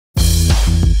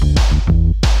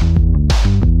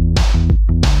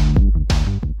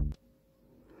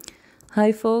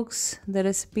Hi folks, the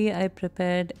recipe I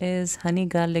prepared is honey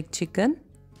garlic chicken.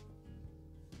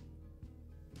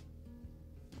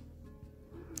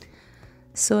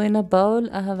 So in a bowl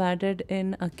I have added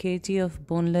in a kg of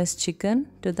boneless chicken.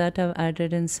 To that I've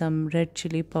added in some red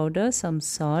chili powder, some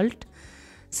salt,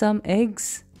 some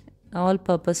eggs,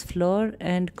 all-purpose flour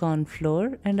and corn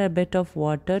flour, and a bit of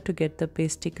water to get the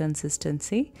pasty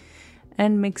consistency,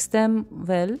 and mix them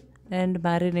well and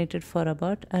marinate it for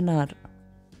about an hour.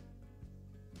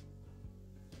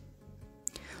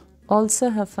 Also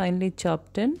have finely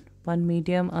chopped in one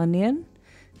medium onion,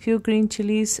 few green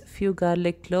chilies, few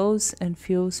garlic cloves and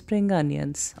few spring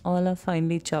onions. All are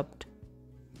finely chopped.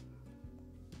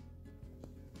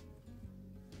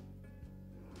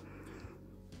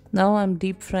 Now I'm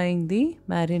deep frying the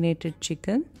marinated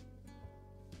chicken.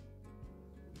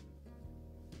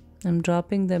 I'm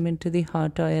dropping them into the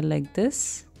hot oil like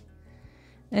this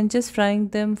and just frying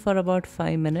them for about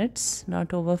 5 minutes,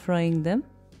 not over frying them.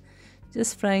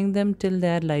 Just frying them till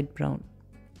they are light brown.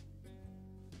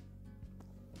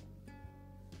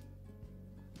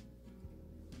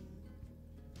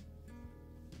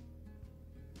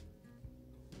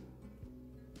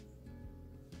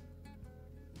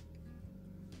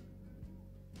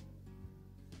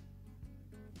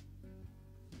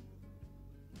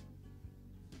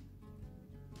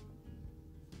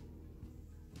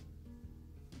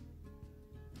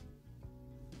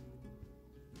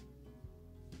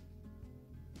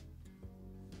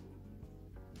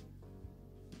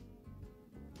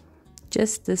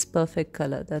 Just this perfect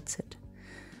color, that's it.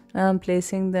 Now I'm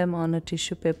placing them on a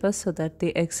tissue paper so that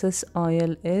the excess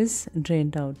oil is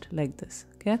drained out like this,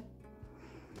 okay?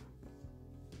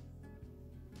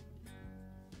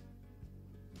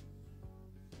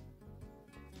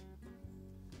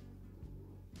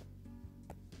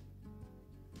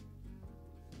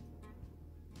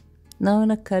 Now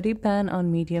in a curry pan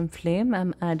on medium flame,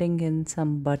 I'm adding in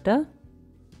some butter.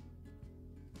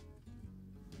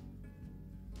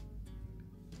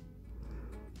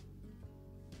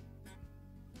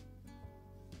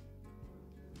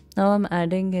 Now I'm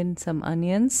adding in some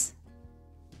onions,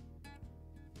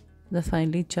 the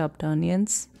finely chopped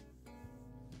onions.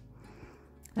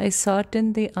 I saute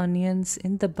the onions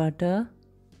in the butter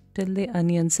till the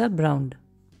onions are browned.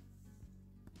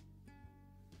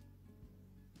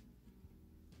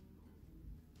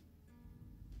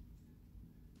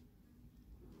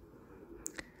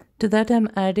 To that I'm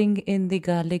adding in the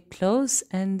garlic cloves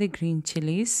and the green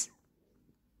chilies,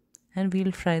 and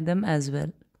we'll fry them as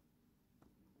well.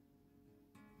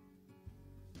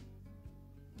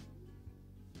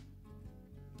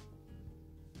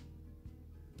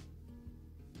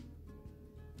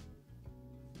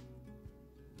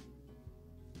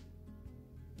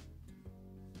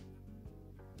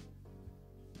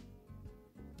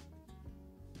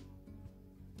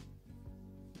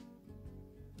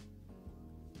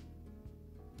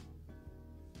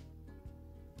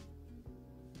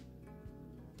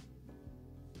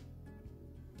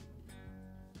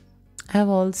 I have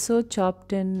also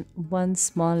chopped in one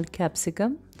small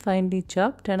capsicum, finely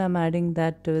chopped, and I'm adding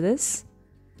that to this.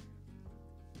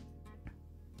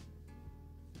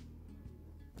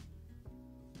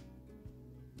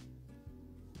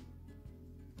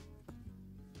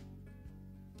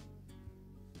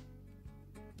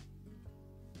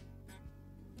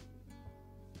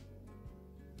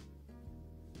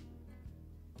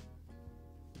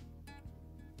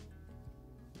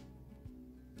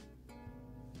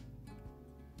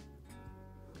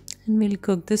 And we'll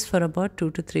cook this for about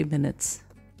 2 to 3 minutes.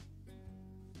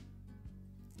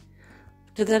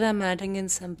 To that I'm adding in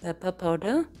some pepper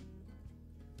powder,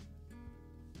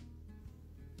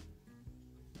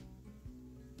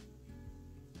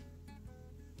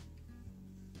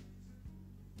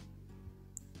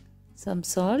 some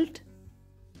salt,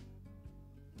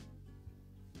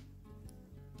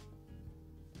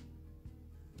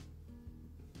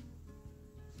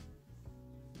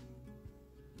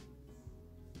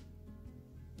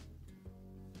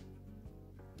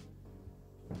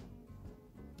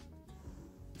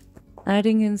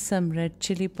 adding in some red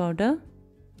chili powder,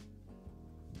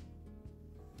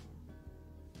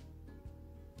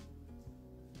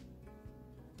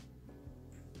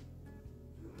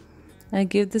 I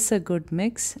give this a good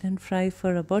mix and fry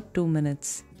for about 2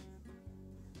 minutes.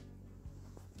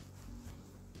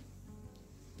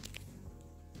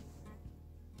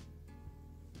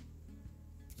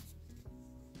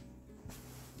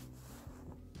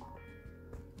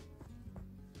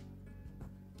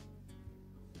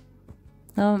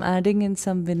 Now I'm adding in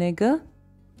some vinegar.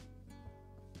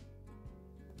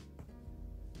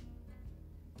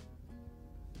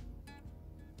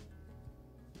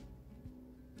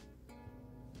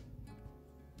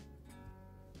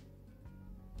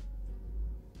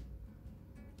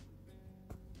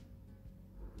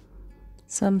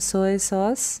 some soy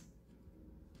sauce,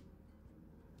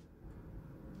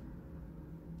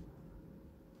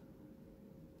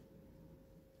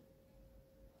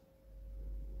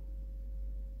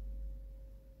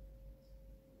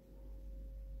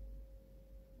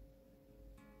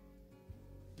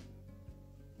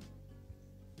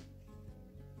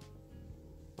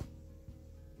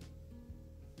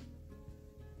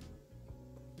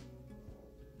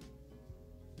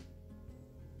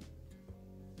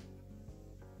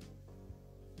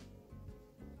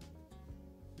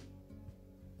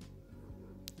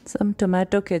 some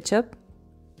tomato ketchup,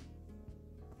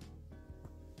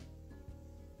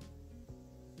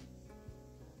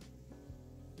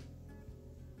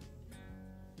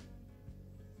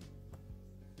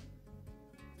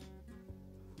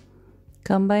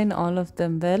 combine all of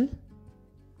them well.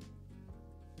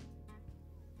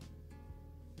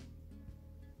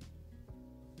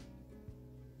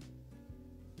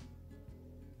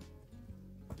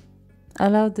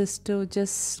 Allow this to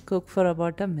just cook for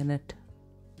about a minute.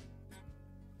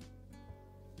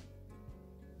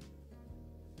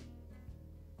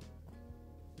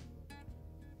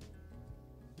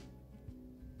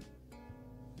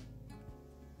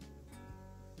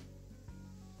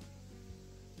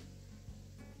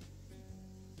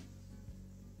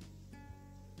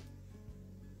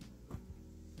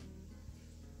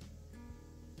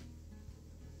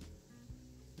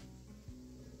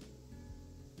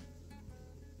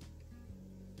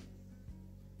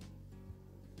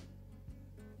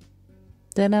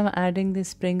 Then I'm adding the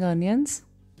spring onions.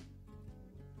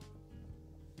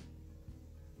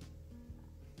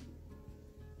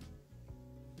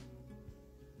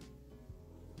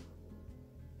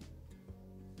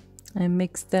 I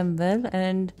mix them well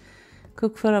and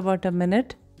cook for about a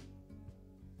minute.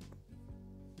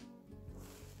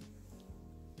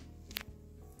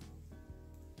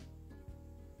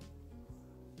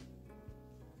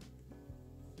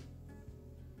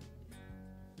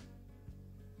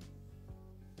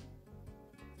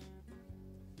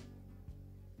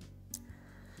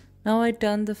 Now I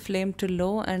turn the flame to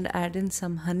low and add in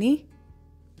some honey.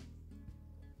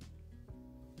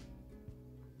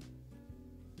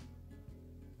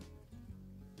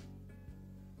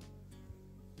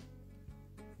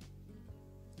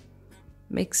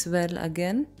 Mix well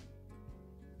again.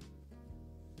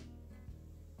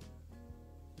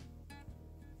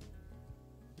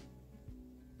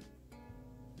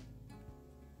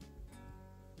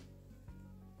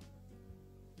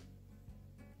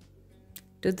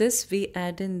 To this we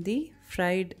add in the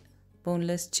fried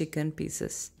boneless chicken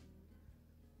pieces.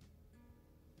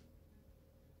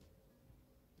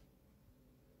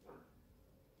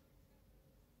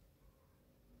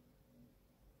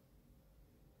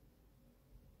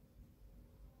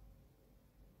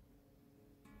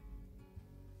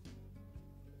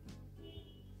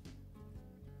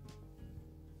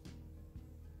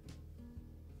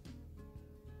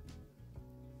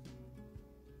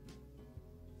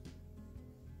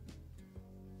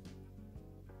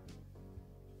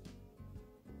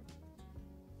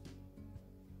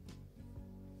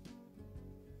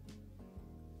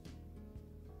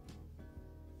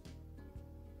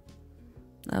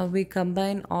 Now we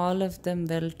combine all of them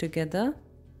well together.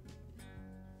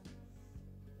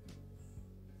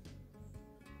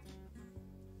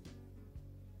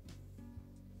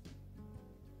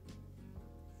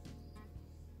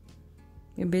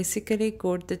 You basically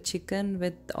coat the chicken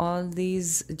with all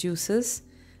these juices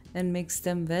and mix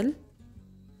them well.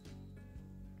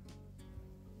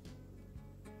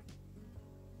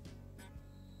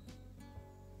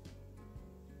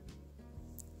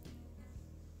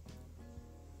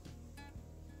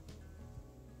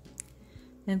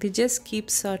 And we just keep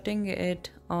sauteing it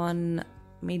on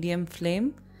medium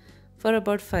flame for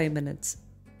about 5 minutes.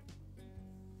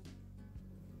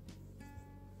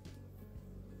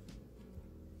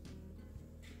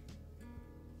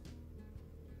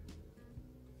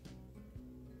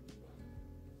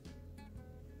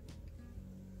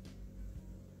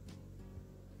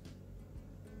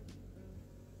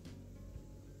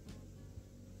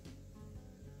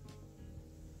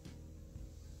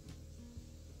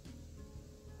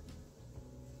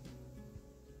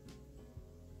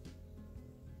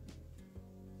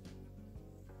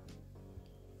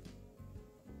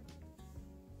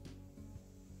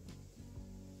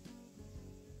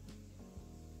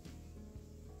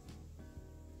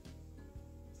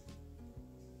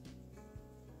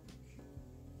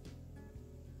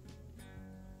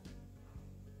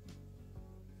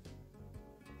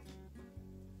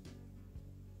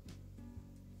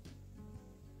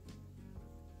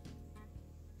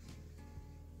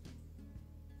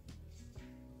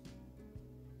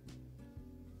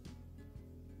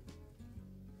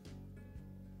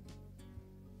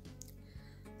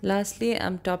 Lastly,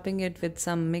 I'm topping it with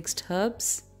some mixed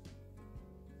herbs.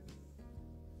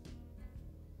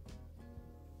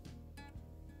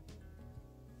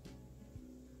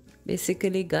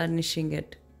 Basically garnishing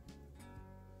it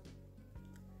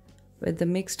with the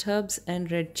mixed herbs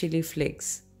and red chili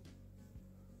flakes.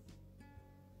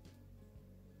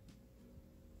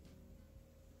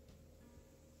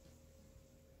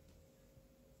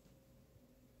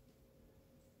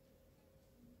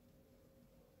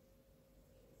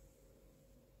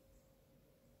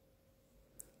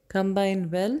 Combine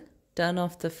well, turn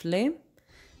off the flame,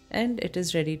 and it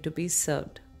is ready to be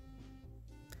served.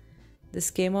 This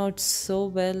came out so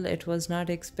well, it was not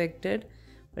expected,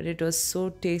 but it was so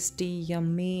tasty,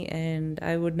 yummy, and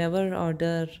I would never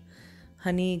order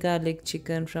honey garlic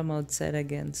chicken from outside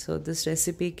again. So this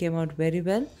recipe came out very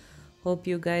well. Hope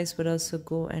you guys would also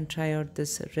go and try out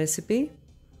this recipe.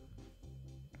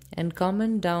 And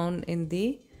comment down in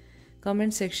the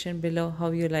comment section below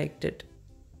how you liked it.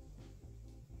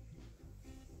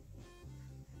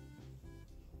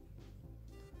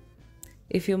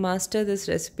 If you master this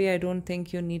recipe, I don't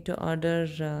think you need to order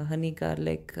honey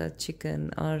garlic chicken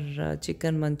or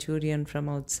chicken Manchurian from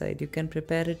outside. You can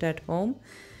prepare it at home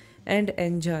and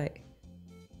enjoy.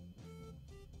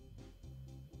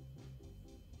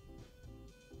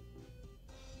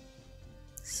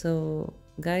 So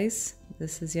guys,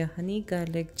 this is your honey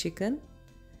garlic chicken.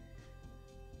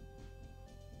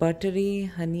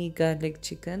 Buttery honey garlic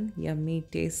chicken, yummy,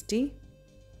 tasty.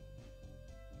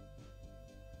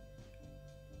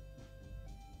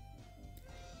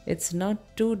 It's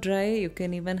not too dry. You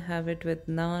can even have it with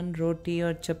naan, roti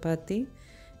or chapati.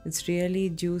 It's really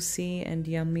juicy and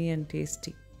yummy and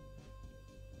tasty.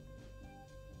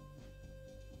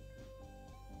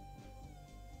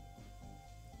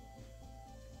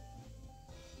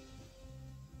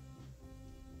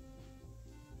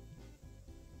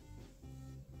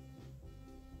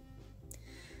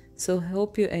 So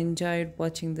hope you enjoyed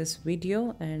watching this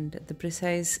video, and the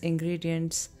precise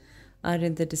ingredients are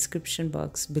in the description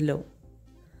box below.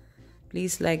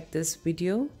 Please like this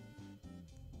video,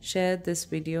 share this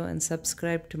video and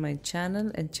subscribe to my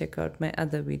channel and check out my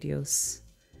other videos.